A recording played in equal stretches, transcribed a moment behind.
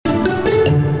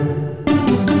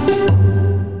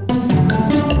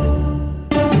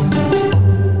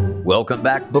Welcome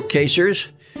back, bookcasers.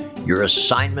 Your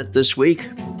assignment this week,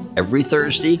 every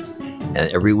Thursday and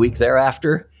every week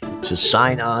thereafter, to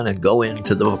sign on and go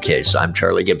into the bookcase. I'm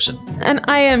Charlie Gibson. And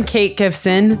I am Kate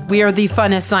Gibson. We are the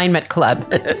Fun Assignment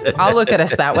Club. I'll look at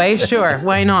us that way. Sure,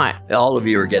 why not? All of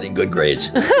you are getting good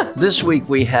grades. This week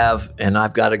we have, and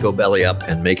I've got to go belly up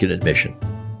and make an admission.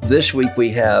 This week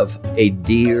we have a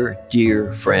dear,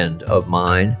 dear friend of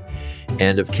mine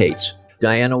and of Kate's.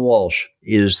 Diana Walsh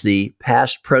is the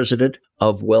past president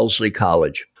of Wellesley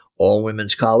College,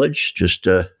 all-women's college, just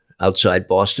outside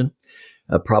Boston.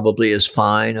 Probably as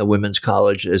fine a women's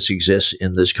college as exists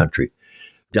in this country.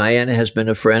 Diana has been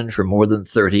a friend for more than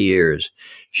 30 years.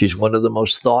 She's one of the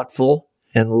most thoughtful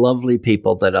and lovely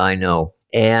people that I know.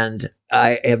 And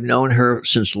I have known her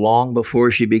since long before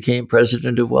she became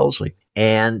president of Wellesley.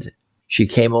 And she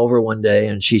came over one day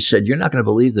and she said, "You're not going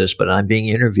to believe this, but I'm being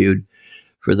interviewed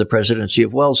for the presidency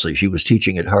of Wellesley." She was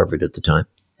teaching at Harvard at the time.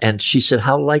 And she said,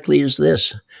 "How likely is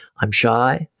this? I'm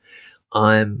shy.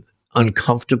 I'm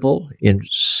uncomfortable in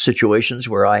situations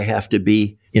where I have to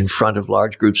be in front of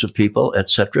large groups of people,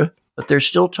 etc. But they're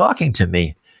still talking to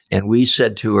me." And we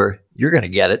said to her, "You're going to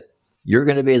get it. You're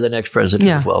going to be the next president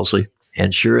of Wellesley."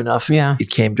 And sure enough, it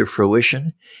came to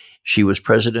fruition. She was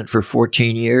president for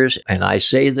 14 years. And I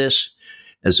say this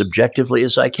as objectively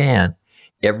as I can.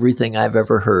 Everything I've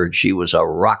ever heard, she was a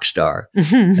rock star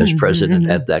as president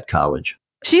at that college.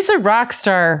 She's a rock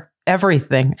star.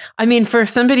 Everything. I mean, for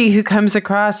somebody who comes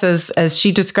across as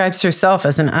she describes herself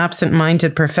as an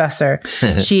absent-minded professor,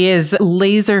 she is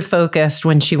laser focused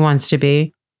when she wants to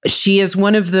be. She is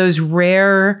one of those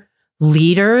rare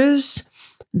leaders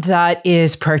that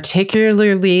is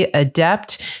particularly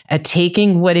adept at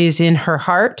taking what is in her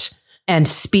heart and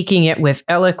speaking it with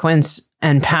eloquence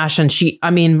and passion.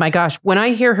 My gosh, when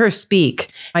I hear her speak,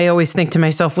 I always think to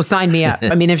myself, well, sign me up.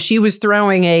 I mean, if she was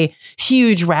throwing a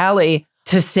huge rally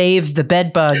to save the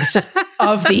bed bugs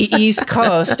of the East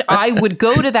Coast, I would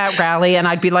go to that rally and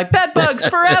I'd be like, bed bugs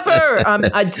forever.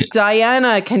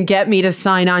 Diana can get me to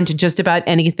sign on to just about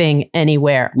anything,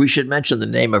 anywhere. We should mention the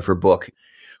name of her book,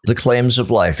 The Claims of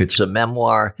Life. It's a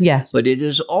memoir, but it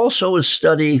is also a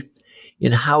study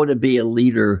in how to be a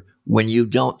leader when you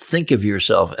don't think of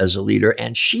yourself as a leader.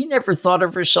 And she never thought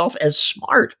of herself as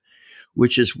smart,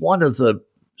 which is one of the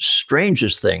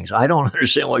strangest things. I don't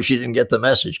understand why she didn't get the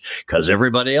message, because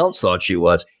everybody else thought she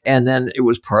was. And then it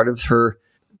was part of her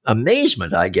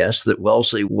amazement, I guess, that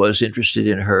Wellesley was interested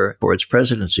in her for its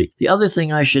presidency. The other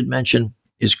thing I should mention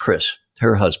is Chris,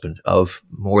 her husband of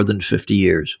more than 50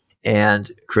 years.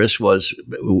 And Chris was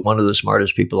one of the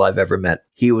smartest people I've ever met.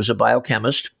 He was a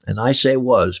biochemist, and I say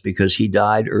was because he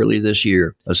died early this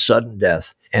year, a sudden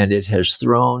death. And it has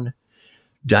thrown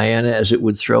Diana, as it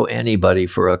would throw anybody,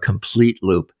 for a complete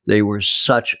loop. They were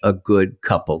such a good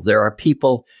couple. There are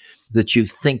people that you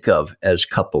think of as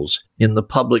couples. In the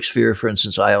public sphere, for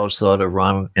instance, I always thought of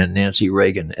Ronald and Nancy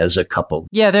Reagan as a couple.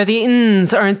 Yeah, they're the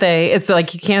n's, aren't they? It's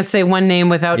like you can't say one name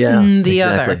without the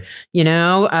other. You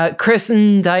know, Chris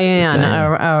and Diane.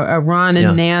 Ron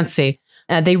and Nancy.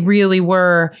 They really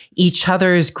were each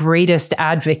other's greatest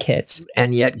advocates.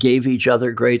 And yet gave each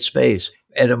other great space.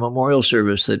 At a memorial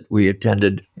service that we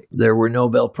attended, there were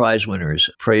Nobel Prize winners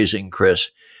praising Chris.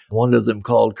 One of them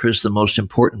called Chris the most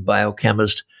important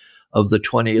biochemist of the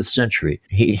 20th century.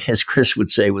 He, as Chris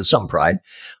would say with some pride,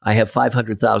 "I have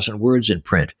 500,000 words in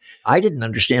print." I didn't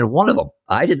understand one of them.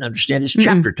 I didn't understand his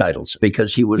chapter titles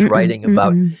because he was writing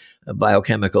about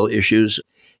biochemical issues.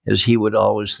 As he would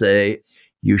always say,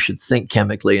 you should think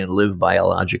chemically and live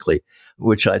biologically,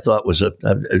 which I thought was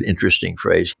an interesting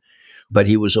phrase. But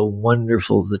he was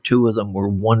the two of them were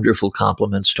wonderful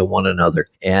compliments to one another.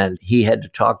 And he had to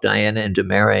talk Diana into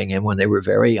marrying him when they were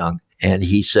very young. And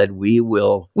he said, we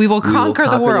will conquer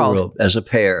the world as a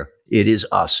pair. It is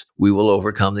us. We will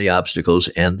overcome the obstacles.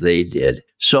 And they did.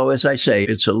 So as I say,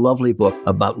 it's a lovely book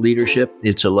about leadership.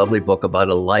 It's a lovely book about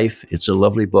a life. It's a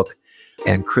lovely book.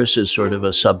 And Chris is sort of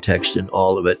a subtext in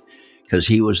all of it, because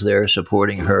he was there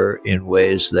supporting her in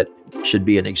ways that should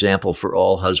be an example for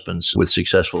all husbands with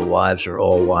successful wives or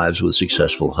all wives with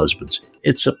successful husbands.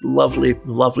 It's a lovely,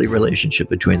 lovely relationship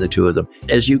between the two of them.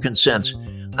 As you can sense,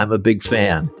 I'm a big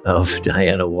fan of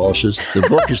Diana Walsh's. The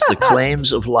book is The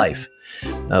Claims of Life.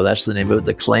 Now, that's the name of it,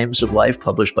 The Claims of Life,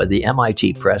 published by the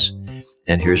MIT Press.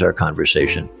 And here's our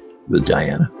conversation with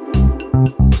Diana.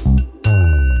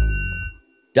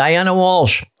 Diana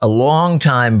Walsh, a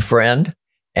longtime friend,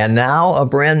 and now a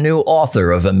brand new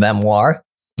author of a memoir,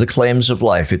 The Claims of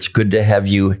Life. It's good to have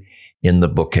you in the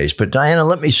bookcase. But Diana,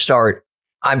 let me start.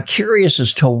 I'm curious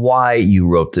as to why you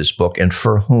wrote this book and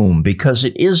for whom, because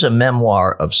it is a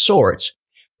memoir of sorts,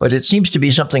 but it seems to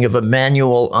be something of a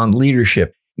manual on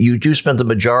leadership. You do spend the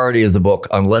majority of the book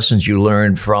on lessons you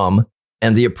learned from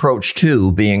and the approach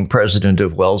to being president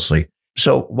of Wellesley.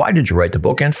 So why did you write the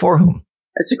book and for whom?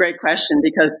 That's a great question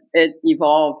because it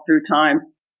evolved through time.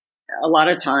 A lot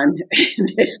of time.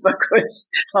 This book was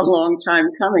a long time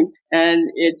coming.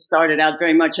 And it started out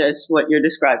very much as what you're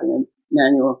describing, a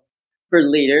manual for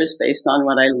leaders based on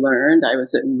what I learned. I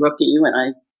was a rookie when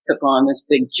I took on this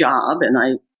big job. And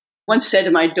I once said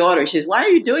to my daughter, she says, "Why are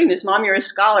you doing this, Mom? You're a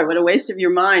scholar. What a waste of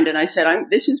your mind." And I said,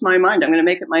 this is my mind. I'm going to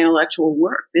make it my intellectual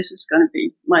work. This is going to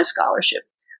be my scholarship.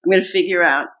 I'm going to figure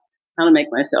out how to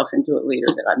make myself into a leader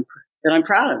that I'm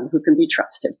proud of, who can be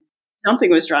trusted.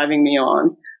 Something was driving me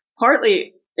on.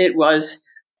 Partly it was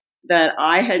that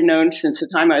I had known since the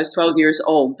time I was 12 years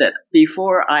old that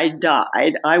before I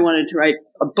died, I wanted to write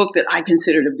a book that I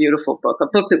considered a beautiful book, a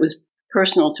book that was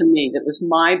personal to me, that was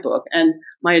my book. And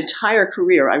my entire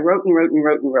career, I wrote and wrote and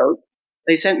wrote and wrote.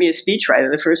 They sent me a speechwriter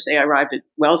the first day I arrived at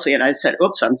Wellesley, and I said,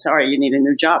 "Oops, I'm sorry, you need a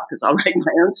new job because I'll write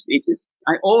my own speeches."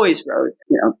 I always wrote,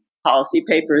 policy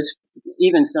papers,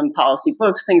 even some policy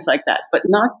books, things like that, but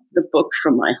not the book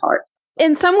from my heart.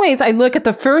 In some ways, I look at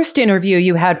the first interview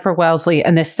you had for Wellesley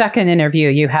and the second interview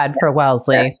you had for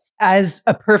Wellesley as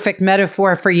a perfect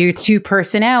metaphor for you two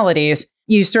personalities.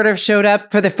 You sort of showed up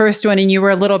for the first one and you were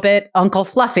a little bit Uncle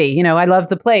Fluffy. I love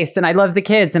the place and I love the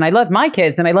kids and I love my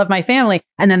kids and I love my family.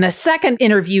 And then the second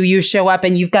interview, you show up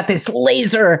and you've got this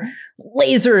laser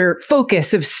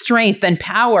focus of strength and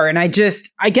power. And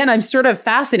I'm sort of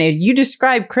fascinated. You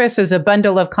describe Chris as a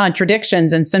bundle of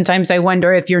contradictions. And sometimes I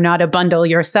wonder if you're not a bundle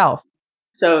yourself.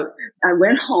 So I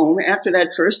went home after that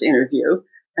first interview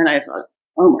and I thought,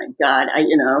 oh my God,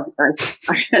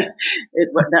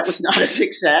 that was not a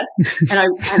success. And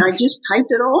I just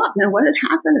typed it all up, what had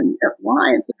happened and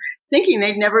why, and thinking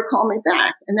they'd never call me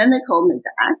back. And then they called me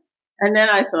back. And then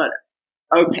I thought,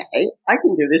 okay, I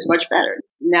can do this much better.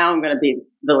 Now I'm going to be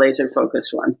the laser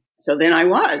focused one. So then I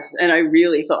was, and I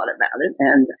really thought about it.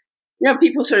 And,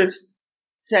 people sort of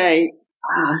say,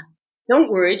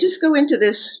 don't worry, just go into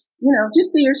this.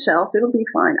 Just be yourself. It'll be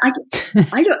fine. I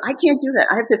can't do that.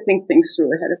 I have to think things through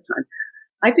ahead of time.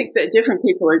 I think that different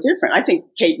people are different. I think,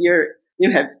 Kate,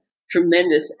 you have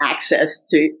tremendous access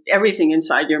to everything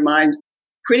inside your mind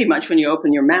pretty much when you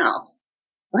open your mouth.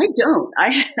 I don't.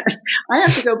 I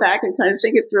have to go back and kind of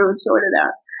think it through and sort it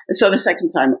out. And so the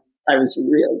second time I was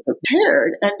really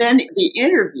prepared. And then the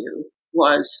interview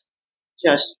was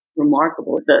just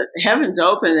remarkable. The heavens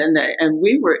opened and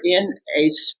we were in a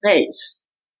space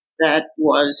that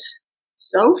was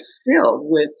so filled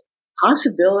with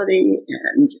possibility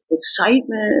and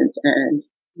excitement and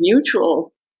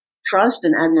mutual trust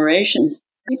and admiration.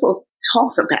 People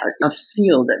talk about a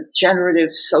field, a generative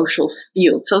social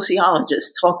field.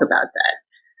 Sociologists talk about that,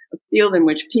 a field in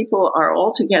which people are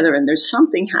all together and there's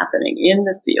something happening in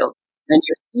the field and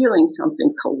you're feeling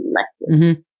something collective.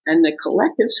 Mm-hmm. And the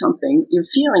collective something, you're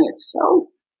feeling it so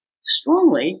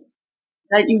strongly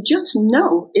that you just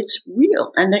know it's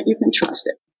real and that you can trust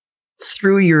it.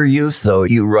 Through your youth, though,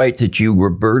 you write that you were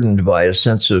burdened by a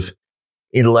sense of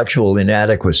intellectual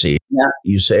inadequacy. Yeah.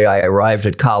 You say, I arrived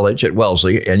at college at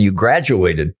Wellesley and you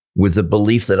graduated with the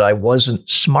belief that I wasn't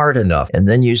smart enough. And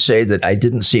then you say that I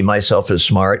didn't see myself as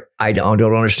smart. I don't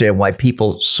understand why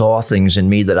people saw things in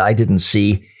me that I didn't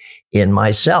see in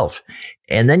myself.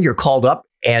 And then you're called up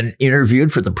and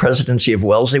interviewed for the presidency of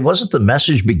Wellesley. Wasn't the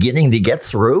message beginning to get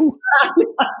through?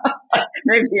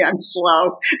 Maybe I'm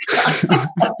slow.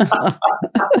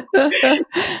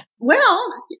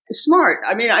 Well, smart.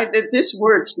 I mean, this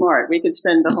word smart, we could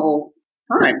spend the whole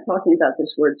time talking about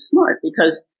this word smart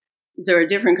because there are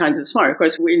different kinds of smart. Of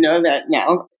course, we know that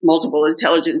now, multiple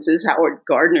intelligences. Howard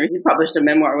Gardner, he published a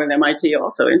memoir with MIT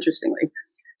also, interestingly.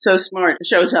 So smart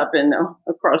shows up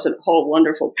across a whole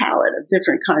wonderful palette of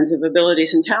different kinds of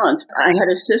abilities and talents. I had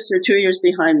a sister 2 years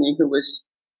behind me who was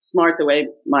smart the way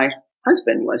my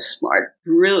husband was smart,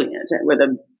 brilliant, with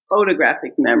a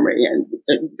photographic memory and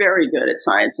very good at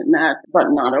science and math. But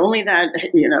not only that,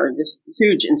 this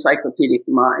huge encyclopedic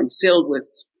mind filled with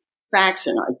facts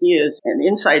and ideas and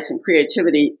insights and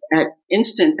creativity at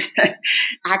instant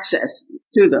access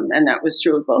to them. And that was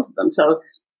true of both of them.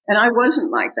 And I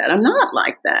wasn't like that. I'm not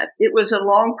like that. It was a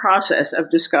long process of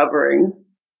discovering,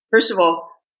 first of all,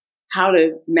 how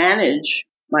to manage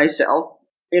myself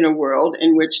in a world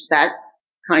in which that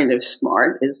kind of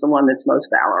smart is the one that's most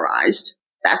valorized.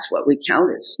 That's what we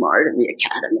count as smart in the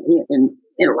academy, in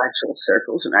intellectual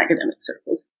circles and academic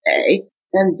circles, A.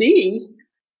 And B,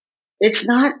 it's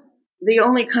not the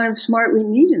only kind of smart we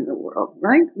need in the world,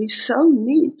 right? We so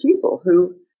need people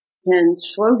who can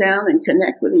slow down and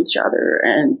connect with each other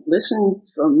and listen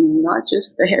from not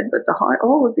just the head but the heart.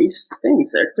 All of these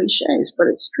things, they're cliches, but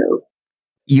it's true.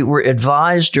 You were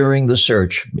advised during the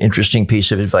search, interesting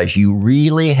piece of advice, you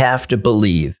really have to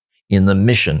believe in the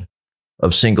mission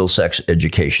of single-sex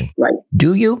education. Right.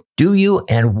 Do you? Do you?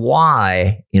 And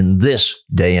why in this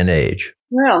day and age?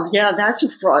 Well, yeah, that's a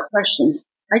broad question.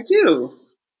 I do.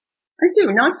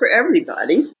 Not for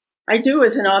everybody. I do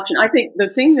as an option. I think the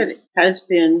thing that has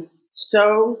been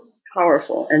so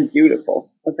powerful and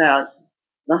beautiful about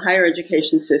the higher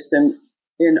education system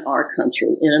in our country,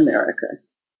 in America,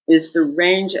 is the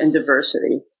range and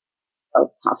diversity of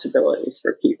possibilities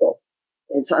for people.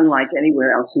 It's unlike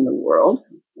anywhere else in the world,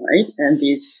 right? And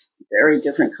these very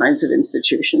different kinds of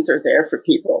institutions are there for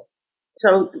people.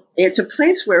 So it's a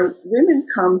place where women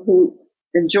come who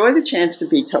enjoy the chance to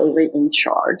be totally in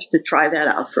charge, to try that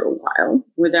out for a while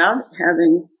without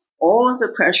having all of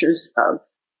the pressures of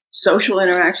social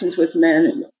interactions with men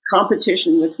and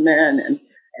competition with men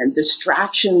and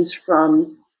distractions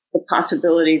from the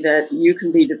possibility that you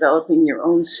can be developing your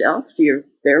own self to your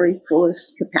very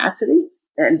fullest capacity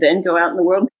and then go out in the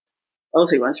world.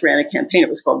 Wellesley once ran a campaign. It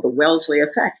was called the Wellesley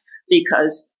Effect,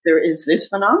 because there is this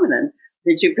phenomenon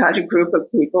that you've got a group of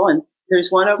people and there's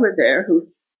one over there who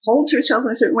holds herself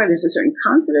in a certain way. There's a certain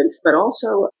confidence, but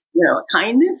also, a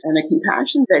kindness and a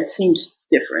compassion that seems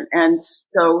different. And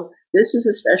so this is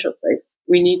a special place.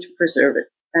 We need to preserve it.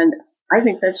 And I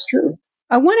think that's true.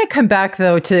 I want to come back,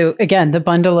 though, to, again, the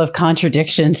bundle of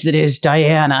contradictions that is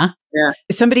Diana. Yeah.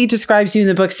 Somebody describes you in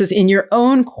the book, says, in your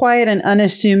own quiet and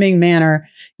unassuming manner,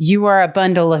 you are a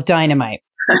bundle of dynamite.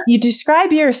 You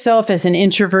describe yourself as an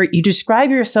introvert. You describe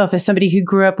yourself as somebody who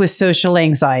grew up with social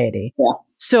anxiety. Yeah.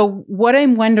 So what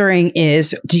I'm wondering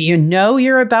is, do you know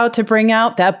you're about to bring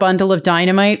out that bundle of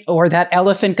dynamite or that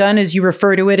elephant gun, as you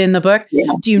refer to it in the book?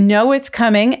 Yeah. Do you know it's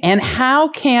coming? And how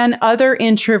can other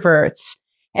introverts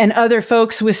and other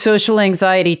folks with social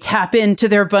anxiety tap into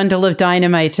their bundle of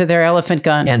dynamite, to their elephant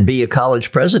gun? And be a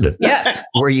college president. Yes.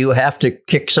 Where you have to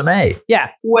kick some A. Yeah.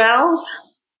 Well,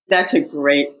 that's a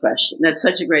great question. That's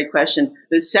such a great question.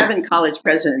 The 7 college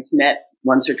presidents met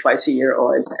once or twice a year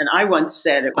always. And I once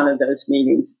said at one of those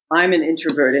meetings, I'm an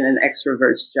introvert in an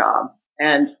extrovert's job.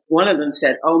 And one of them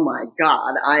said, oh my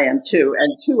God, I am too.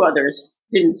 And 2 others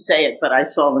didn't say it, but I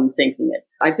saw them thinking it.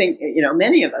 I think,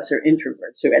 many of us are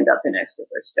introverts who end up in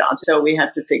extroverts' jobs. So we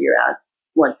have to figure out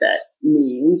what that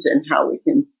means and how we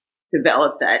can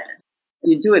develop that.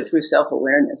 You do it through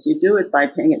self-awareness. You do it by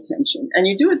paying attention. And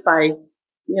you do it by,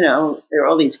 there are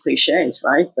all these cliches,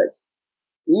 right? But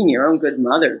being your own good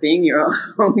mother, being your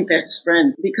own best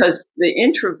friend, because the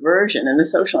introversion and the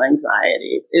social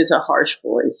anxiety is a harsh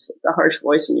voice. It's a harsh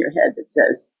voice in your head that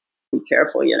says, be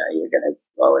careful, you're going to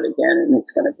blow it again and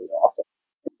it's going to be awful.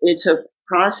 It's a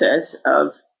process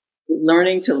of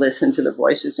learning to listen to the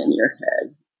voices in your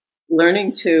head,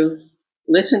 learning to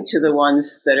listen to the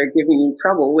ones that are giving you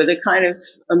trouble with a kind of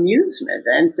amusement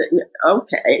and say,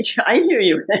 okay, I hear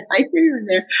you. I hear you in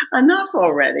there. Enough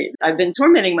already. I've been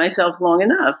tormenting myself long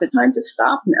enough. It's time to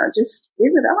stop now. Just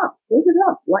give it up. Give it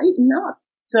up. Lighten up.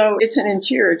 So it's an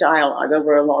interior dialogue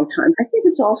over a long time. I think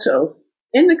it's also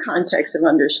in the context of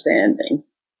understanding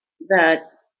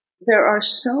that there are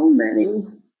so many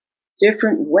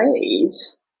different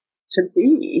ways to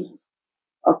be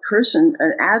a person,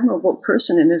 an admirable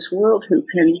person in this world who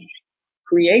can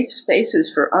create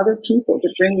spaces for other people to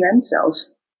bring themselves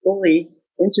fully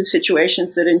into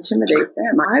situations that intimidate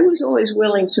them. I was always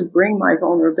willing to bring my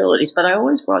vulnerabilities, but I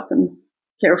always brought them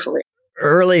carefully.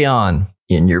 Early on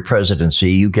in your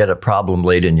presidency, you get a problem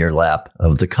laid in your lap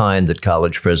of the kind that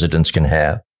college presidents can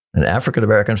have. An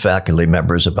African-American faculty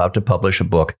member is about to publish a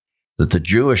book that the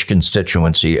Jewish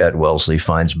constituency at Wellesley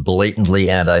finds blatantly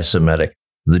anti-Semitic.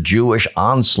 The Jewish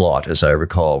Onslaught, as I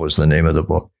recall, was the name of the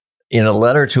book. In a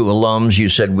letter to alums, you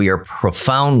said, we are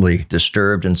profoundly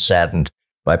disturbed and saddened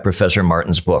by Professor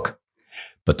Martin's book.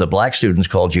 But the black students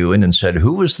called you in and said,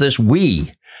 who is this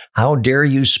we? How dare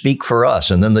you speak for us?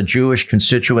 And then the Jewish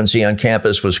constituency on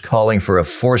campus was calling for a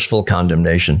forceful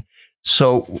condemnation.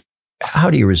 So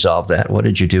how do you resolve that? What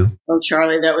did you do? Oh,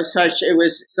 Charlie, it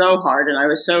was so hard and I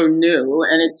was so new.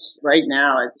 And it's right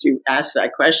now, as you ask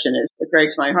that question, it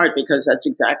breaks my heart because that's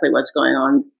exactly what's going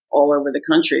on all over the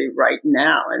country right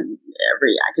now. And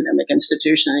every academic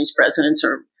institution, these presidents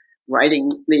are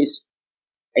writing these,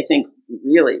 I think,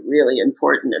 really, really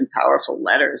important and powerful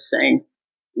letters saying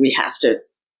we have to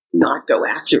not go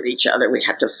after each other. We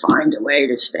have to find a way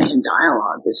to stay in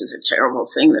dialogue. This is a terrible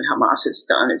thing that Hamas has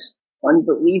done. It's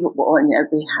unbelievable, and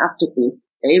yet we have to be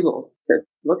able to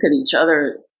look at each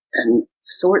other and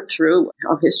sort through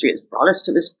how history has brought us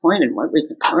to this point and what we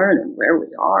can learn and where we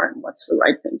are and what's the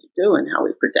right thing to do and how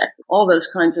we protect all those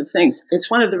kinds of things. It's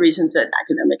one of the reasons that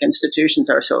academic institutions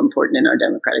are so important in our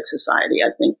democratic society,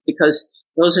 I think, because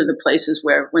those are the places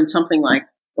where when something like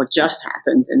what just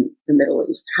happened in the Middle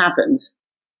East happens,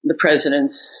 the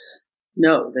presidents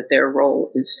know that their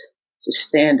role is to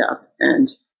stand up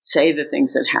and say the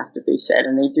things that have to be said,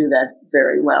 and they do that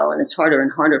very well. And it's harder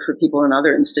and harder for people in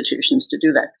other institutions to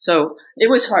do that. So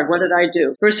it was hard. What did I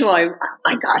do? First of all,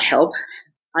 I got help.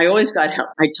 I always got help.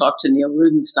 I talked to Neil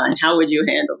Rudenstein. How would you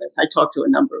handle this? I talked to a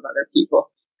number of other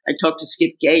people. I talked to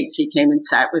Skip Gates. He came and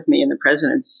sat with me in the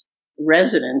president's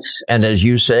residence. And as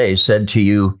you say, said to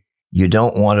you, you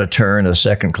don't want to turn a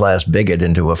second-class bigot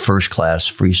into a first-class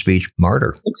free speech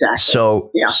martyr. Exactly.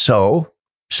 So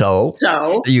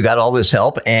you got all this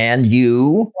help and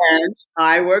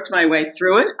I worked my way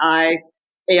through it. I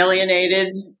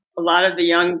alienated a lot of the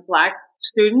young Black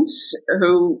students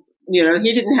who, he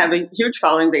didn't have a huge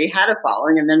following, but he had a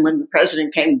following. And then when the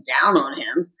president came down on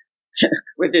him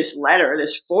with this letter,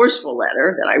 this forceful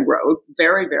letter that I wrote,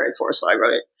 very, very forceful, I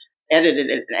wrote it, edited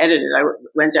it. I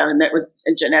went down and met with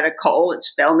Janetta Cole at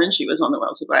Spelman. She was on the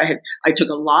Wellesley Board. I took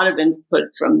a lot of input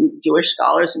from Jewish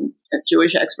scholars and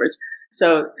Jewish experts.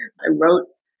 So I wrote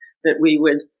that we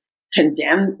would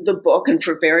condemn the book, and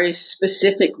for very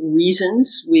specific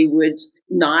reasons, we would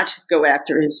not go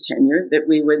after his tenure, that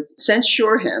we would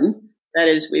censure him. That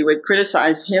is, we would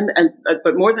criticize him,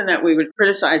 but more than that, we would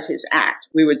criticize his act.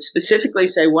 We would specifically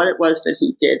say what it was that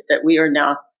he did that we are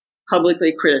now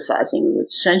publicly criticizing. We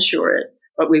would censure it,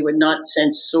 but we would not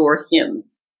censor him.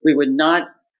 We would not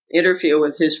interfere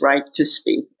with his right to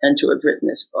speak and to have written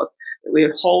this book. We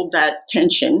would hold that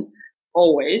tension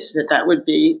always, that would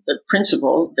be the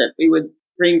principle that we would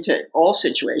bring to all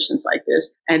situations like this.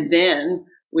 And then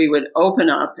we would open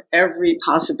up every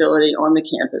possibility on the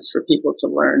campus for people to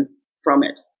learn from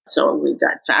it. So we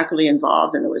got faculty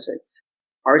involved, and there was an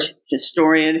art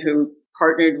historian who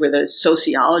partnered with a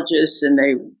sociologist, and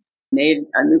they made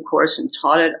a new course and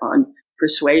taught it on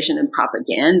persuasion and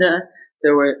propaganda.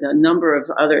 There were a number of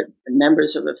other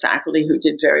members of the faculty who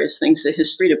did various things. The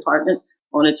history department,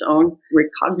 on its own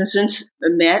recognizance,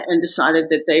 met and decided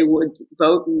that they would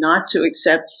vote not to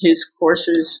accept his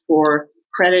courses for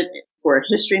credit for a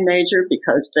history major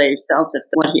because they felt that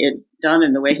what he had done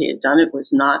and the way he had done it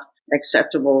was not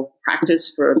acceptable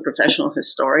practice for a professional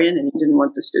historian, and he didn't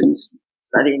want the students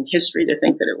studying history to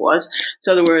think that it was.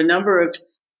 So there were a number of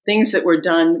things that were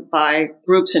done by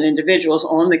groups and individuals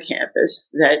on the campus,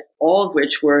 that all of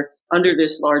which were under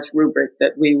this large rubric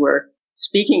that we were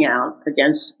speaking out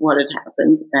against what had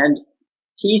happened and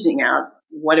teasing out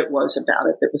what it was about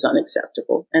it that was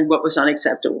unacceptable. And what was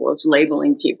unacceptable was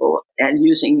labeling people and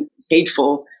using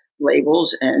hateful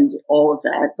labels and all of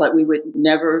that. But we would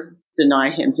never deny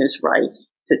him his right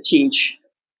to teach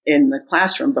in the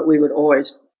classroom, but we would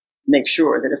always make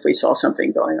sure that if we saw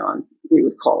something going on, we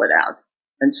would call it out.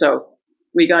 And so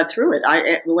we got through it.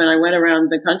 When I went around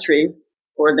the country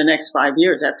for the next 5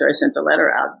 years after I sent the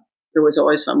letter out, there was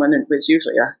always someone, it was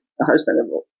usually a husband of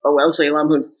a Wellesley alum,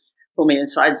 who'd pull me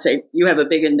inside and say, you have a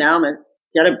big endowment,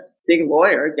 get a big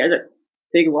lawyer, get a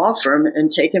big law firm and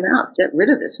take him out. Get rid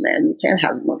of this man. You can't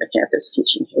have him on the campus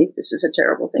teaching hate. This is a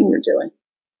terrible thing you're doing.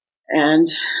 And,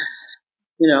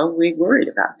 we worried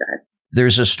about that.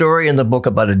 There's a story in the book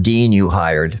about a dean you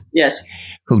hired. Yes.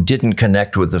 Who didn't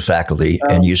connect with the faculty,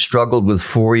 and you struggled with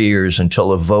 4 years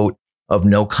until a vote of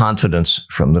no confidence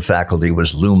from the faculty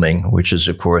was looming, which is,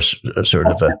 of course, a sort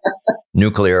of a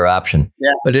nuclear option.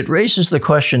 Yeah. But it raises the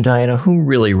question, Diana, who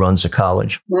really runs a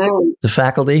college? The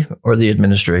faculty or the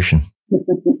administration?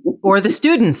 Or the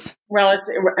students? Well,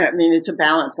 it's a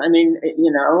balance.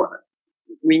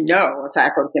 We know a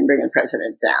faculty can bring a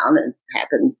president down. It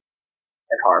happened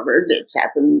at Harvard. It's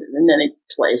happened in many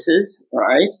places,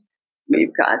 right?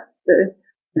 We've got the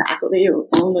faculty who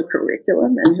own the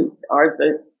curriculum and who are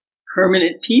the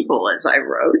permanent people, as I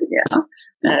wrote,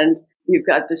 and you've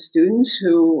got the students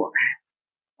who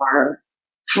are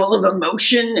full of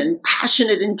emotion and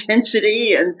passionate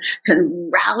intensity and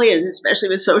can rally, and especially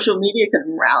with social media,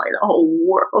 can rally the whole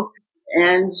world.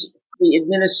 And the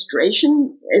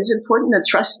administration is important. The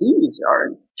trustees are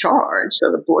in charge, so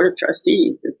the board of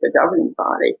trustees is the governing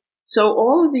body. So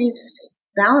all of these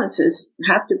balances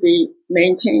have to be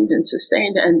maintained and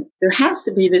sustained, and there has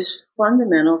to be this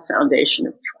fundamental foundation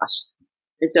of trust.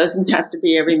 It doesn't have to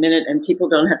be every minute, and people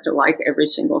don't have to like every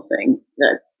single thing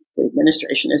that the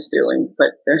administration is doing, but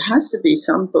there has to be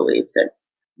some belief that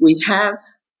we have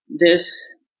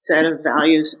this set of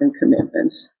values and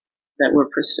commitments that we're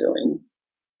pursuing,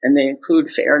 And they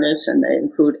include fairness, and they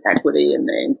include equity, and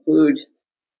they include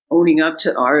owning up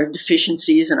to our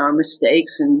deficiencies and our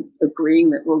mistakes and agreeing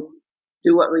that we'll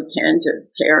do what we can to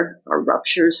repair our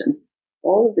ruptures and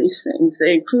all of these things.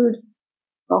 They include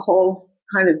a whole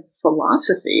kind of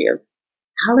philosophy of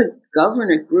how to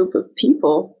govern a group of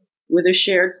people with a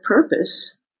shared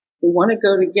purpose who want to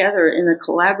go together in a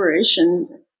collaboration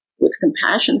with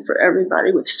compassion for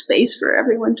everybody, with space for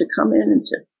everyone to come in and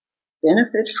to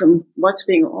benefit from what's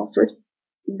being offered.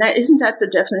 Isn't that the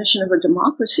definition of a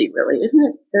democracy, really? Isn't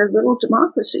it? They're little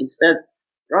democracies that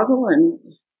struggle, and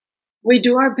we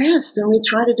do our best, and we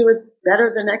try to do it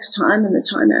better the next time and the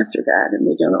time after that, and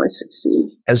we don't always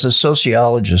succeed. As a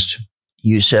sociologist,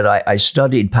 you said, I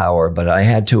studied power, but I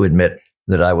had to admit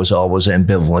that I was always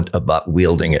ambivalent about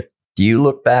wielding it. Do you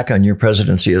look back on your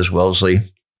presidency as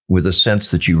Wellesley with a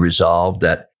sense that you resolved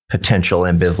that potential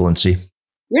ambivalency?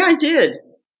 Yeah, I did.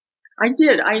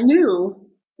 I knew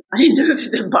that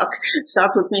the buck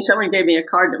stopped with me. Someone gave me a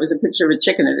card that was a picture of a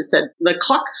chicken, and it said, "The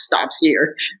clock stops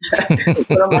here." The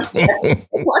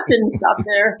clock didn't stop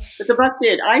there, but the buck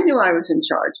did. I knew I was in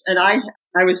charge, and I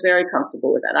was very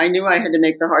comfortable with that. I knew I had to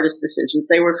make the hardest decisions.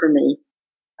 They were for me.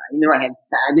 I knew I had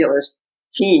fabulous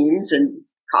teams and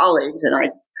colleagues, and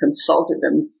I consulted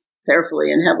them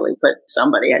carefully and heavily, but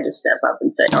somebody had to step up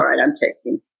and say, "All right,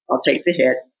 I'll take the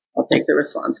hit. I'll take the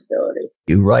responsibility."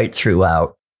 You write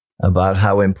throughout about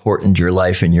how important your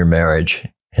life and your marriage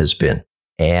has been.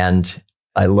 And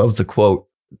I love the quote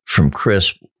from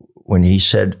Chris when he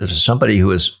said, somebody who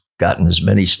has gotten as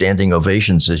many standing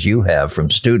ovations as you have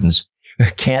from students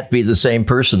can't be the same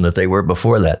person that they were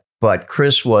before that. But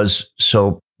Chris was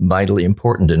so vitally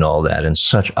important in all that, and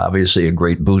such obviously a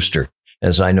great booster,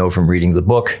 as I know from reading the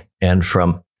book and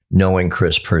from knowing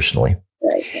Chris personally.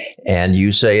 Right. And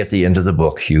you say at the end of the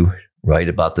book, you write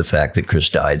about the fact that Chris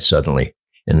died suddenly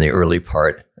in the early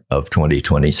part of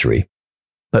 2023.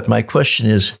 But my question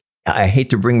is, I hate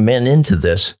to bring men into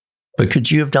this, but could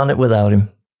you have done it without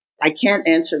him? I can't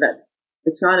answer that.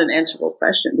 It's not an answerable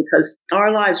question, because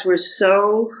our lives were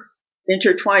so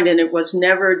intertwined, and it was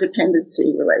never a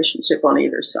dependency relationship on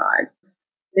either side.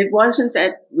 It wasn't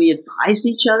that we advised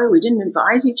each other. We didn't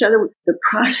advise each other. The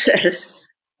process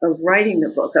of writing the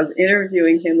book, of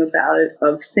interviewing him about it,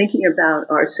 of thinking about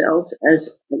ourselves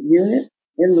as a unit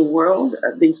in the world,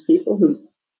 of these people who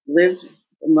lived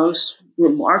the most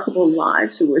remarkable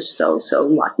lives, who were so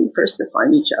lucky first to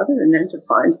find each other and then to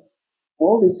find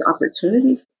all these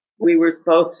opportunities. We were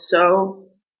both so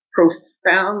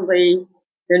profoundly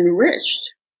enriched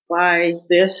by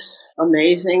this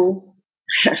amazing,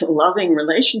 loving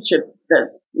relationship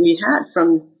that we had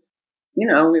from,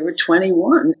 we were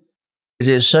 21. It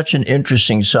is such an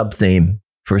interesting sub-theme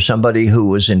for somebody who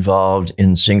was involved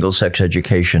in single-sex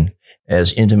education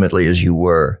as intimately as you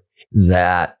were,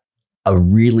 that a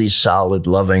really solid,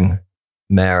 loving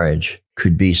marriage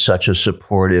could be such a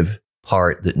supportive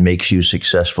part that makes you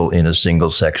successful in a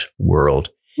single-sex world.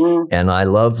 Mm. And I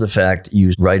love the fact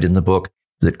you write in the book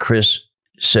that Chris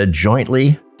said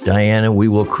jointly, "Diana, we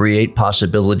will create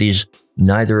possibilities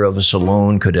neither of us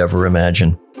alone could ever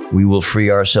imagine. We will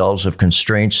free ourselves of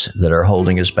constraints that are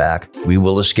holding us back. We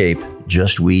will escape,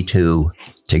 just we two,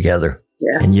 together."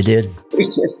 Yeah. And you did. We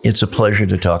did. It's a pleasure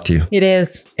to talk to you. It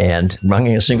is. And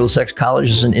running a single-sex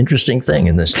college is an interesting thing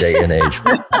in this day and age.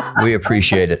 We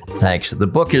appreciate it. Thanks. The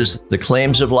book is The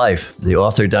Claims of Life. The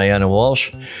author, Diana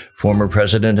Walsh, former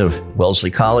president of Wellesley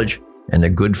College, and a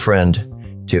good friend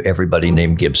to everybody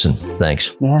named Gibson.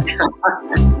 Thanks. Yeah.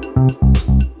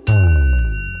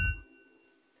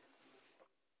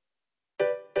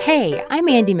 Hey, I'm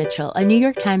Andy Mitchell, a New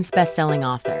York Times bestselling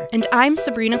author. And I'm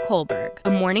Sabrina Kohlberg,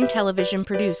 a morning television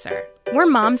producer. We're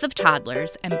moms of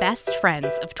toddlers and best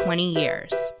friends of 20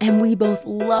 years. And we both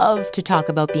love to talk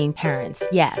about being parents,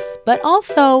 yes, but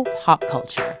also pop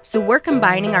culture. So we're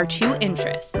combining our two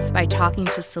interests by talking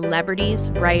to celebrities,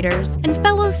 writers, and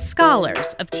fellow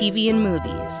scholars of TV and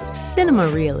movies. Cinema,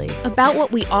 really. About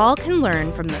what we all can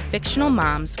learn from the fictional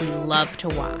moms we love to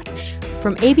watch.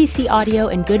 From ABC Audio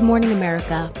and Good Morning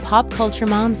America, Pop Culture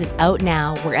Moms is out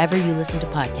now wherever you listen to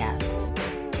podcasts.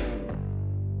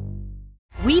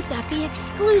 We've got the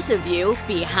exclusive view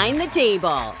behind the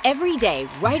table. Every day,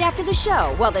 right after the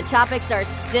show, while the topics are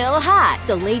still hot,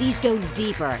 the ladies go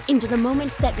deeper into the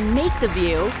moments that make the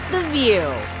View the View.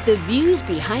 The Views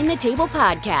Behind the Table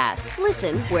podcast.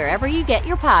 Listen wherever you get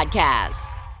your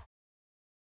podcasts.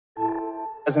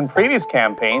 As in previous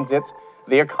campaigns, it's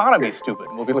the economy, stupid.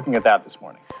 We'll be looking at that this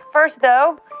morning. First,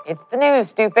 though, it's the news,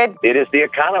 stupid. It is the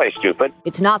economy, stupid.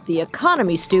 It's not the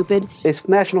economy, stupid. It's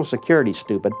national security,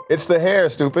 stupid. It's the hair,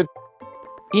 stupid.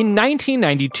 In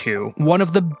 1992, one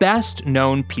of the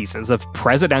best-known pieces of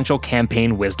presidential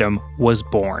campaign wisdom was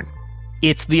born.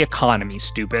 It's the economy,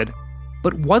 stupid.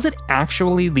 But was it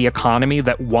actually the economy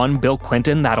that won Bill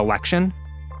Clinton that election?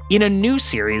 In a new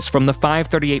series from the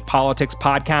 538 Politics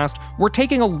podcast, we're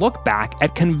taking a look back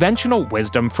at conventional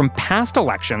wisdom from past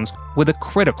elections with a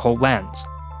critical lens.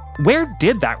 Where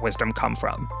did that wisdom come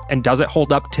from? And does it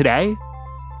hold up today?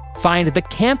 Find the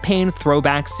Campaign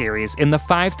Throwback series in the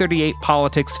 538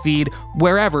 Politics feed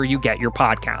wherever you get your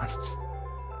podcasts.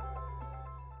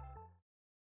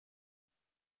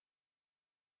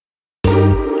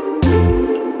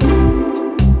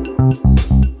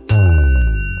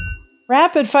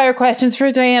 Rapid fire questions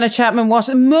for Diana Chapman Walsh,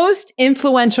 the most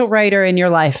influential writer in your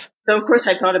life. So, of course,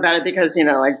 I thought about it because,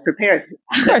 I prepared.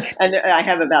 Of course. And I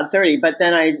have about 30, but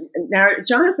then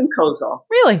Jonathan Kozol.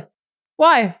 Really?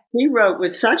 Why? He wrote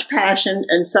with such passion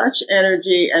and such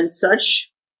energy and such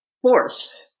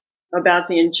force about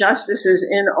the injustices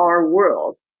in our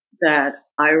world that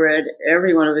I read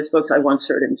every one of his books. I once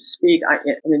heard him speak. I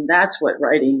mean, that's what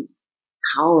writing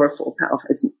powerful.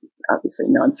 It's obviously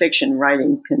nonfiction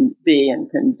writing can be and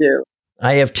can do.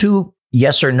 I have two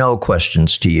yes or no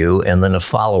questions to you and then a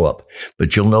follow-up,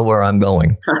 but you'll know where I'm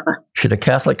going. Should a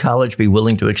Catholic college be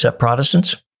willing to accept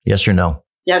Protestants? Yes or no?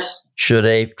 Yes. Should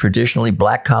a traditionally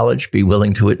black college be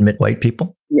willing to admit white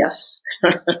people? Yes.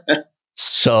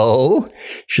 So,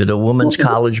 should a woman's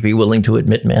college be willing to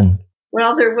admit men?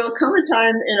 Well, there will come a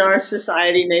time in our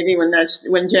society, maybe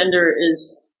when gender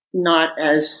is not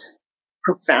as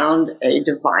profound a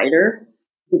divider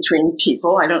between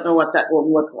people. I don't know what that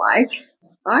will look like.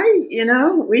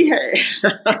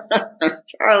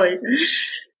 Charlie.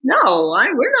 No,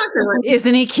 we're not going to.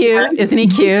 Isn't he cute? Isn't he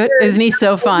cute? Isn't he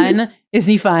so fun?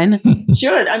 Isn't he fun?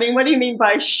 Should. I mean, what do you mean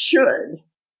by should?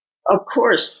 Of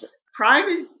course,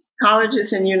 private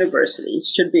colleges and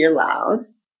universities should be allowed.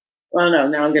 Well, no,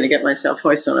 now I'm going to get myself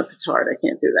hoisted on a petard. I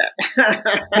can't do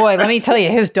that. Boy, let me tell you,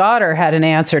 his daughter had an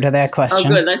answer to that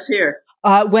question. Oh, good. Let's hear.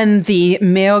 When the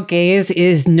male gaze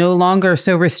is no longer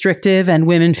so restrictive and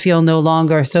women feel no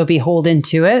longer so beholden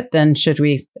to it, then should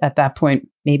we, at that point,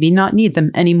 maybe not need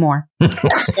them anymore?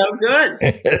 That's so good.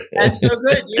 That's so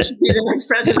good. You should be the next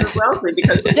president of Wellesley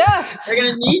because they're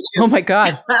going to need you. Oh, my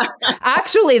God.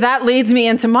 Actually, that leads me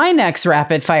into my next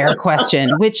rapid fire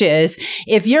question, which is,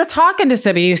 if you're talking to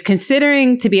somebody who's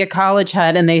considering to be a college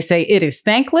head and they say it is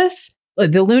thankless,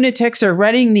 the lunatics are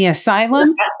running the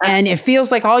asylum, and it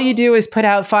feels like all you do is put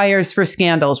out fires for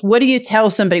scandals. What do you tell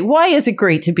somebody? Why is it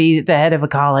great to be the head of a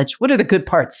college? What are the good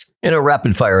parts? In a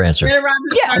rapid fire answer. No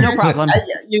problem.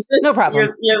 No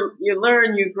problem. You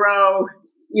learn, you grow.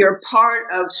 You're part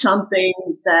of something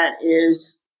that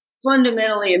is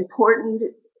fundamentally important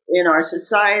in our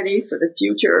society for the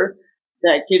future,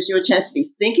 that gives you a chance to be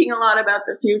thinking a lot about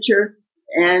the future.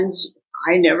 And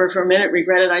I never for a minute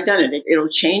regretted I'd done it. It'll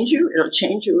change you,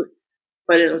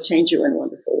 but it'll change you in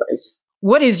wonderful ways.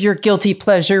 What is your guilty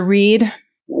pleasure read?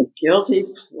 My guilty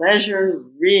pleasure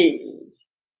read.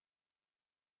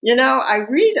 I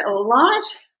read a lot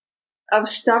of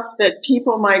stuff that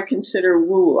people might consider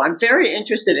woo. I'm very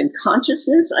interested in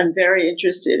consciousness. I'm very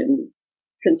interested in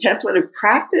contemplative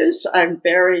practice. I'm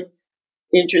very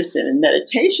interested in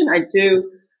meditation.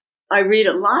 I read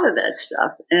a lot of that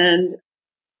stuff. And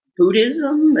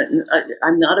Buddhism, and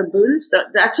I'm not a Buddhist.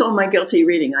 That's all my guilty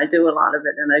reading. I do a lot of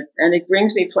it, and it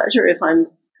brings me pleasure. If I'm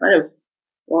kind of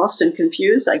lost and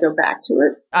confused, I go back to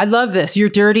it. I love this. Your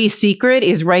dirty secret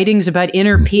is writings about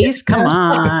inner peace. Come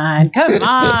on.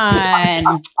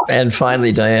 And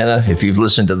finally, Diana, if you've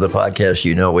listened to the podcast,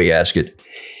 you know we ask it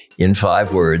in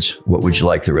 5 words. What would you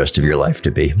like the rest of your life to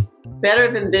be?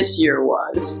 Better than this year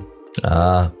was.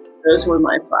 Those were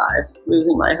my 5.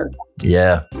 Losing my husband.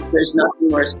 Yeah. There's nothing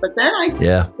worse. But then I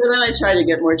tried to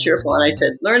get more cheerful, and I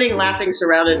said, learning, laughing,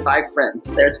 surrounded by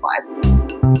friends. There's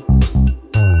 5.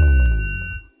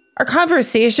 Our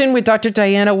conversation with Dr.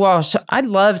 Diana Walsh, I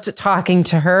loved talking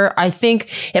to her. I think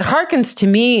it harkens to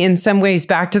me in some ways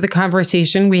back to the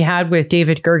conversation we had with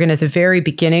David Gergen at the very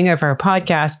beginning of our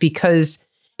podcast, because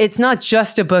it's not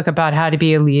just a book about how to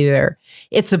be a leader.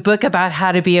 It's a book about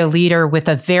how to be a leader with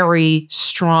a very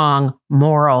strong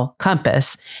moral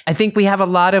compass. I think we have a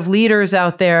lot of leaders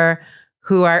out there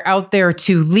who are out there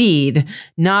to lead,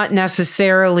 not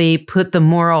necessarily put the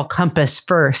moral compass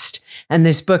first. And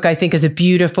this book, I think, is a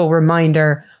beautiful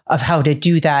reminder of how to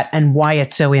do that and why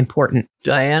it's so important.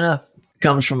 Diana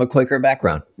comes from a Quaker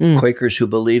background. Quakers who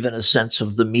believe in a sense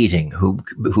of the meeting,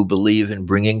 who believe in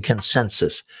bringing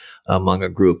consensus among a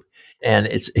group. And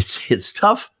it's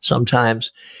tough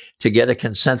sometimes to get a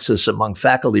consensus among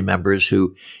faculty members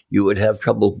who you would have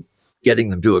trouble getting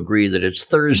them to agree that it's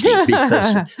Thursday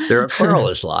because they're a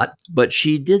pluralist lot. But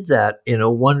she did that in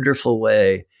a wonderful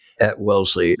way at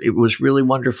Wellesley. It was really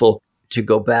wonderful to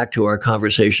go back to our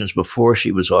conversations before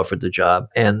she was offered the job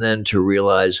and then to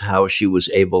realize how she was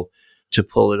able to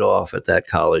pull it off at that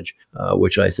college,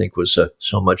 which I think was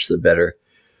so much the better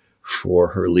for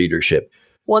her leadership.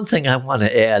 One thing I want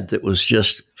to add that was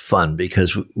just fun,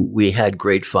 because we had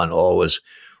great fun always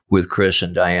with Chris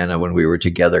and Diana when we were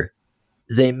together.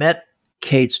 They met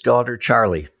Kate's daughter,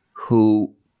 Charlie,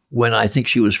 who, when I think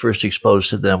she was first exposed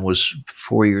to them, was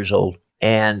 4 years old.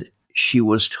 And she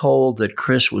was told that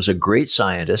Chris was a great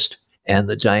scientist and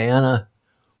that Diana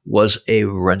was a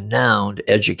renowned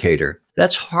educator.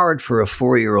 That's hard for a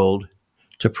 4-year-old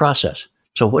to process.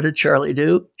 So what did Charlie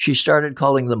do? She started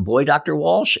calling them Boy Dr.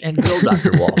 Walsh and Girl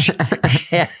Dr. Walsh.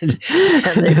 and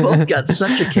they both got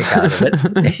such a kick out of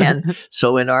it. And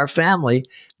so in our family,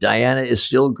 Diana is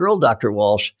still Girl Dr.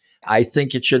 Walsh. I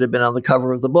think it should have been on the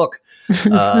cover of the book.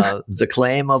 The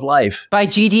Claim of Life by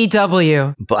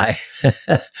GDW by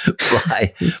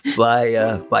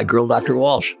Girl Dr.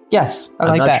 Walsh. Yes,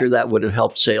 I'm not sure that would have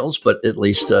helped sales, but at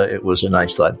least it was a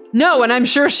nice thought. No, and I'm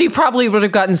sure she probably would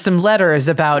have gotten some letters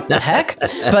about the heck,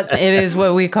 but it is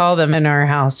what we call them in our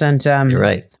house. And You're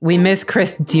right. We miss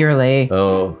Chris dearly.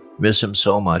 Oh, miss him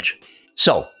so much.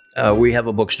 So we have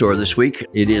a bookstore this week.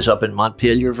 It is up in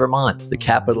Montpelier, Vermont, the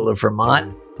capital of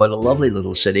Vermont, but a lovely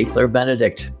little city. Claire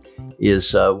Benedict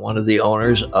is one of the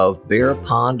owners of Bear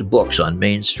Pond Books on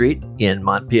Main Street in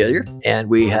Montpelier, and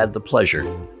we had the pleasure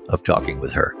of talking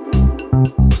with her.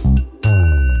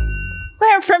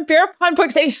 Claire from Bear Pond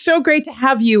Books, it's so great to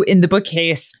have you in the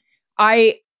bookcase.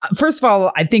 First of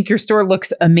all, I think your store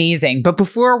looks amazing. But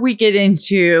before we get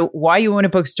into why you own a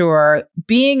bookstore,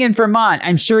 being in Vermont,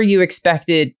 I'm sure you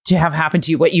expected to have happened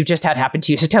to you what you just had happen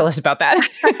to you. So tell us about that.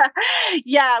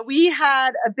 Yeah, we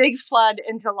had a big flood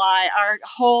in July. Our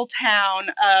whole town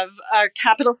of our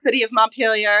capital city of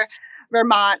Montpelier,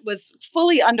 Vermont, was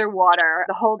fully underwater,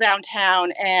 the whole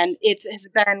downtown, and it has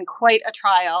been quite a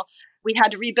trial. We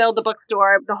had to rebuild the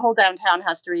bookstore. The whole downtown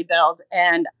has to rebuild.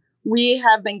 And we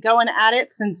have been going at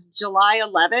it since July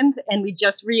 11th, and we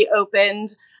just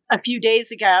reopened a few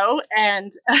days ago,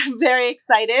 and very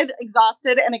excited,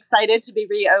 exhausted and excited to be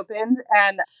reopened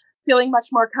and feeling much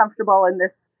more comfortable in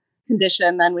this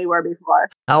condition than we were before.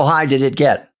 How high did it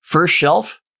get? First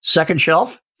shelf? Second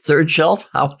shelf? Third shelf?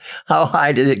 How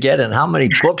high did it get, and how many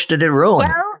books did it ruin?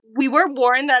 Well, we were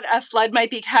warned that a flood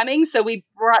might be coming, so we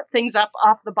brought things up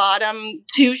off the bottom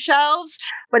 2 shelves,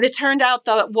 but it turned out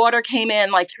the water came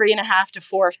in like 3.5 to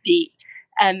 4 feet,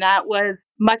 and that was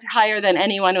much higher than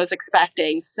anyone was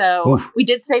expecting. So we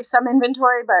did save some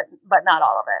inventory, but not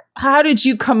all of it. How did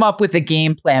you come up with a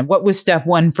game plan? What was step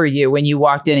one for you when you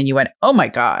walked in and you went, oh my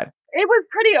God? It was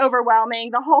pretty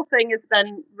overwhelming. The whole thing has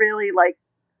been really like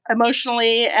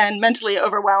emotionally and mentally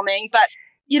overwhelming, but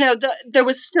you know, there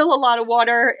was still a lot of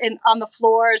water on the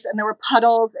floors, and there were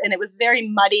puddles, and it was very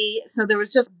muddy. So there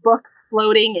was just books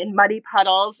floating in muddy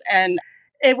puddles, and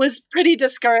it was pretty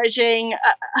discouraging.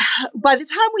 By the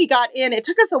time we got in, it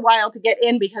took us a while to get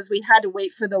in because we had to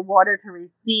wait for the water to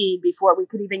recede before we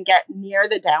could even get near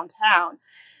the downtown.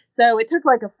 So it took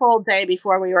like a full day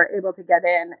before we were able to get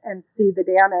in and see the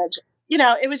damage. You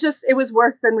know, it was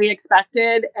worse than we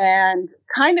expected. And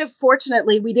kind of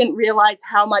fortunately, we didn't realize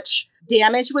how much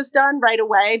damage was done right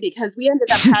away because we ended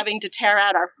up having to tear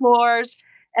out our floors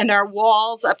and our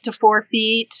walls up to 4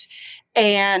 feet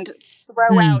and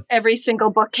throw out every single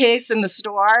bookcase in the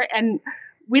store. And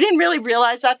we didn't really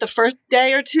realize that the first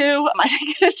day or two. I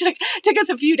think it took us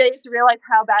a few days to realize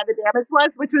how bad the damage was,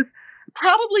 which was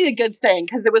probably a good thing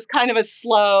because it was kind of a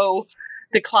slow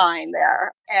decline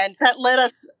there. And that let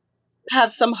us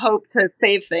have some hope to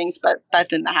save things, but that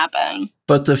didn't happen.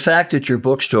 But the fact that your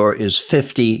bookstore is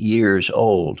 50 years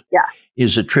old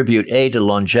is a tribute, A, to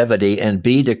longevity, and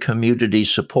B, to community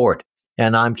support.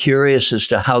 And I'm curious as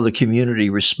to how the community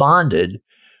responded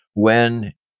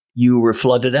when you were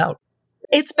flooded out.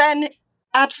 It's been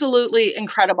absolutely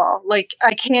incredible. Like,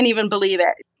 I can't even believe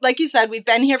it. Like you said, we've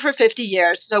been here for 50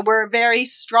 years, so we're a very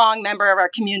strong member of our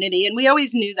community, and we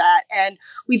always knew that. And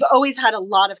we've always had a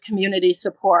lot of community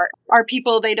support. Our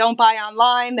people, they don't buy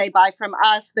online, they buy from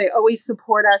us. They always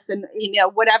support us, and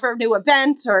whatever new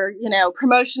event or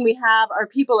promotion we have, our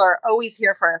people are always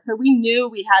here for us. So we knew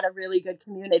we had a really good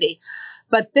community,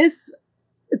 but this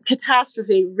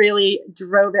catastrophe really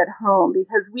drove it home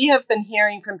because we have been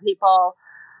hearing from people.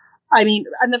 I mean,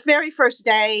 on the very first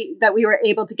day that we were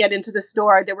able to get into the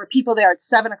store, there were people there at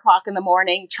 7:00 in the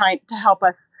morning trying to help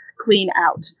us clean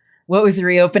out. What was the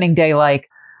reopening day like?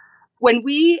 When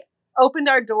we opened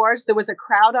our doors, there was a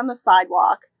crowd on the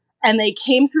sidewalk, And they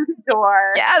came through the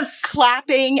door,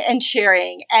 clapping and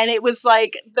cheering. And it was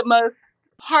like the most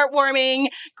heartwarming,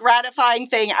 gratifying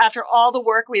thing after all the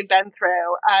work we've been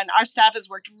through. And our staff has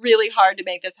worked really hard to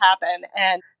make this happen.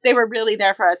 And they were really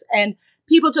there for us. And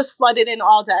people just flooded in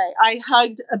all day. I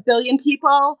hugged 1 billion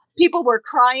people. People were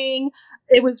crying.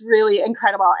 It was really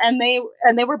incredible. And they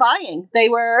were buying. They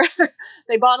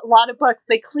bought a lot of books.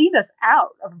 They cleaned us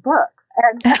out of books.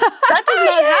 And that does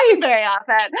not happen very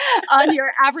often on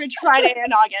your average Friday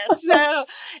in August. So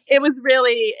it was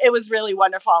really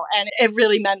wonderful. And it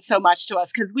really meant so much to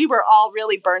us because we were all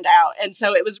really burned out. And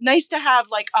so it was nice to have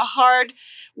like a hard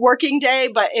working day,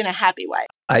 but in a happy way.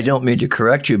 I don't mean to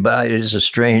correct you, but it is a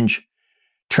strange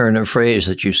turn of phrase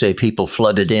that you say people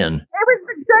flooded in. It was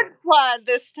a good flood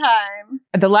this time.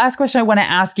 The last question I want to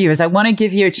ask you is I want to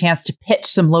give you a chance to pitch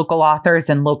some local authors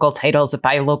and local titles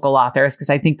by local authors, because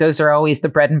I think those are always the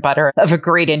bread and butter of a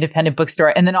great independent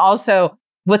bookstore. And then also,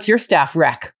 what's your staff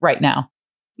rec right now?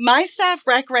 My staff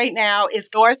rec right now is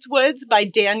Northwoods by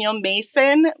Daniel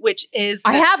Mason, which is...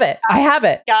 I have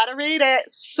it. Gotta read it.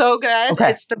 So good. Okay.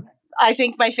 It's I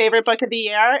think my favorite book of the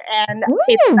year. And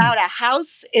it's about a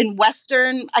house in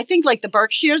Western, I think like the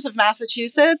Berkshires of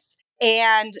Massachusetts.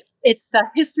 And it's the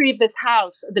history of this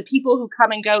house, the people who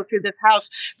come and go through this house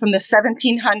from the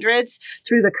 1700s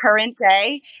through the current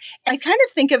day. I kind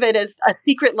of think of it as a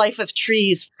secret life of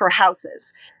trees for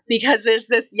houses, because there's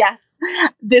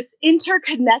this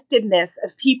interconnectedness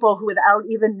of people who, without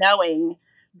even knowing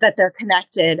that they're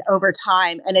connected over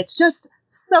time. And it's just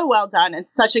so well done and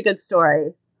such a good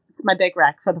story. It's my big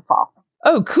rec for the fall.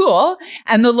 Oh, cool.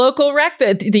 And the local rec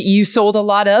that you sold a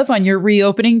lot of on your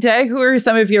reopening day, who are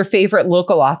some of your favorite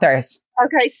local authors?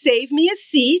 Okay, Save Me a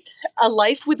Seat, A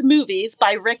Life with Movies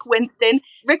by Rick Winston.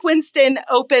 Rick Winston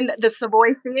opened the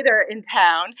Savoy Theater in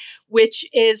town, which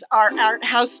is our art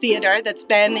house theater that's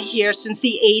been here since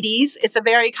the 80s. It's a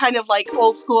very kind of like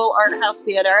old school art house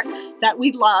theater that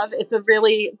we love. It's a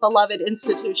really beloved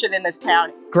institution in this town.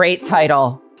 Great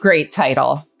title.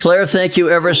 Claire, thank you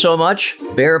ever so much.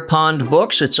 Bear Pond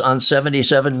Books. It's on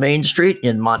 77 Main Street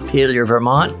in Montpelier,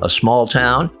 Vermont, a small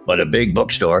town, but a big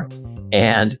bookstore.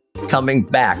 And coming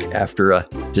back after a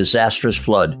disastrous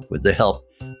flood with the help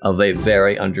of a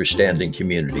very understanding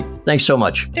community. Thanks so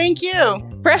much. Thank you.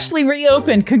 Freshly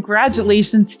reopened.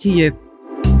 Congratulations to you.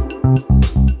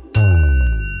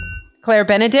 Claire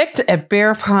Benedict at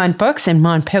Bear Pond Books in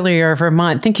Montpelier,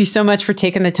 Vermont. Thank you so much for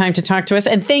taking the time to talk to us.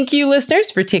 And thank you,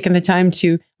 listeners, for taking the time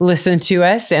to listen to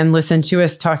us and listen to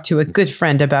us talk to a good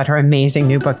friend about her amazing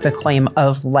new book, The Claim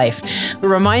of Life. A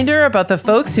reminder about the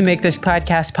folks who make this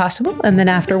podcast possible. And then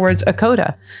afterwards, a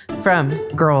coda from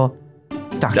Girl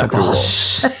Dr.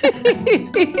 Walsh.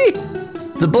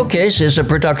 The Bookcase is a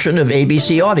production of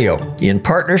ABC Audio in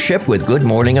partnership with Good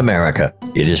Morning America.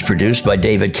 It is produced by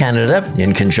David Canada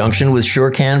in conjunction with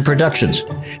SureCan Productions.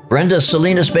 Brenda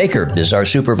Salinas Baker is our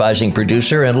supervising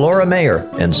producer, and Laura Mayer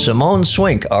and Simone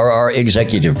Swink are our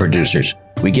executive producers.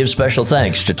 We give special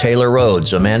thanks to Taylor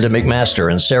Rhodes, Amanda McMaster,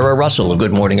 and Sarah Russell of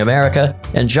Good Morning America,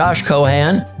 and Josh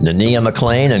Cohan, Nania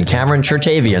McLean, and Cameron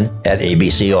Chertavian at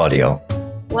ABC Audio.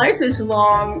 Life is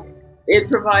long. It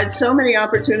provides so many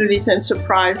opportunities and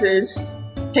surprises.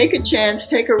 Take a chance,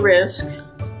 take a risk.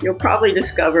 You'll probably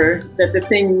discover that the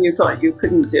thing you thought you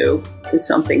couldn't do is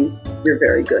something you're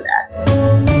very good at.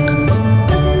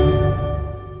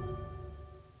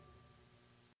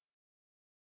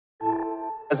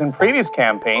 As in previous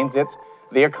campaigns, it's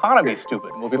the economy,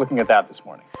 stupid. We'll be looking at that this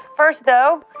morning. First,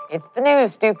 though, it's the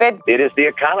news, stupid. It is the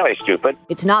economy, stupid.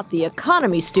 It's not the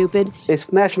economy, stupid.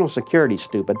 It's national security,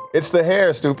 stupid. It's the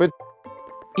hair, stupid.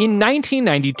 In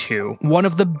 1992, one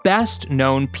of the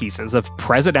best-known pieces of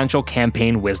presidential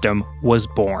campaign wisdom was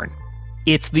born.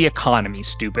 It's the economy,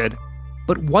 stupid.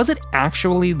 But was it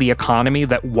actually the economy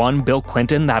that won Bill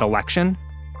Clinton that election?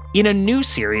 In a new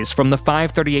series from the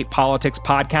 538 Politics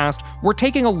podcast, we're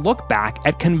taking a look back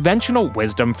at conventional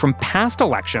wisdom from past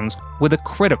elections with a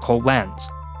critical lens.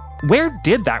 Where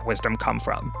did that wisdom come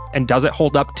from? And does it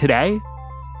hold up today?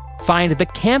 Find the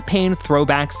Campaign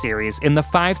Throwback series in the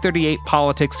 538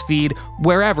 Politics feed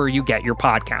wherever you get your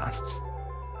podcasts.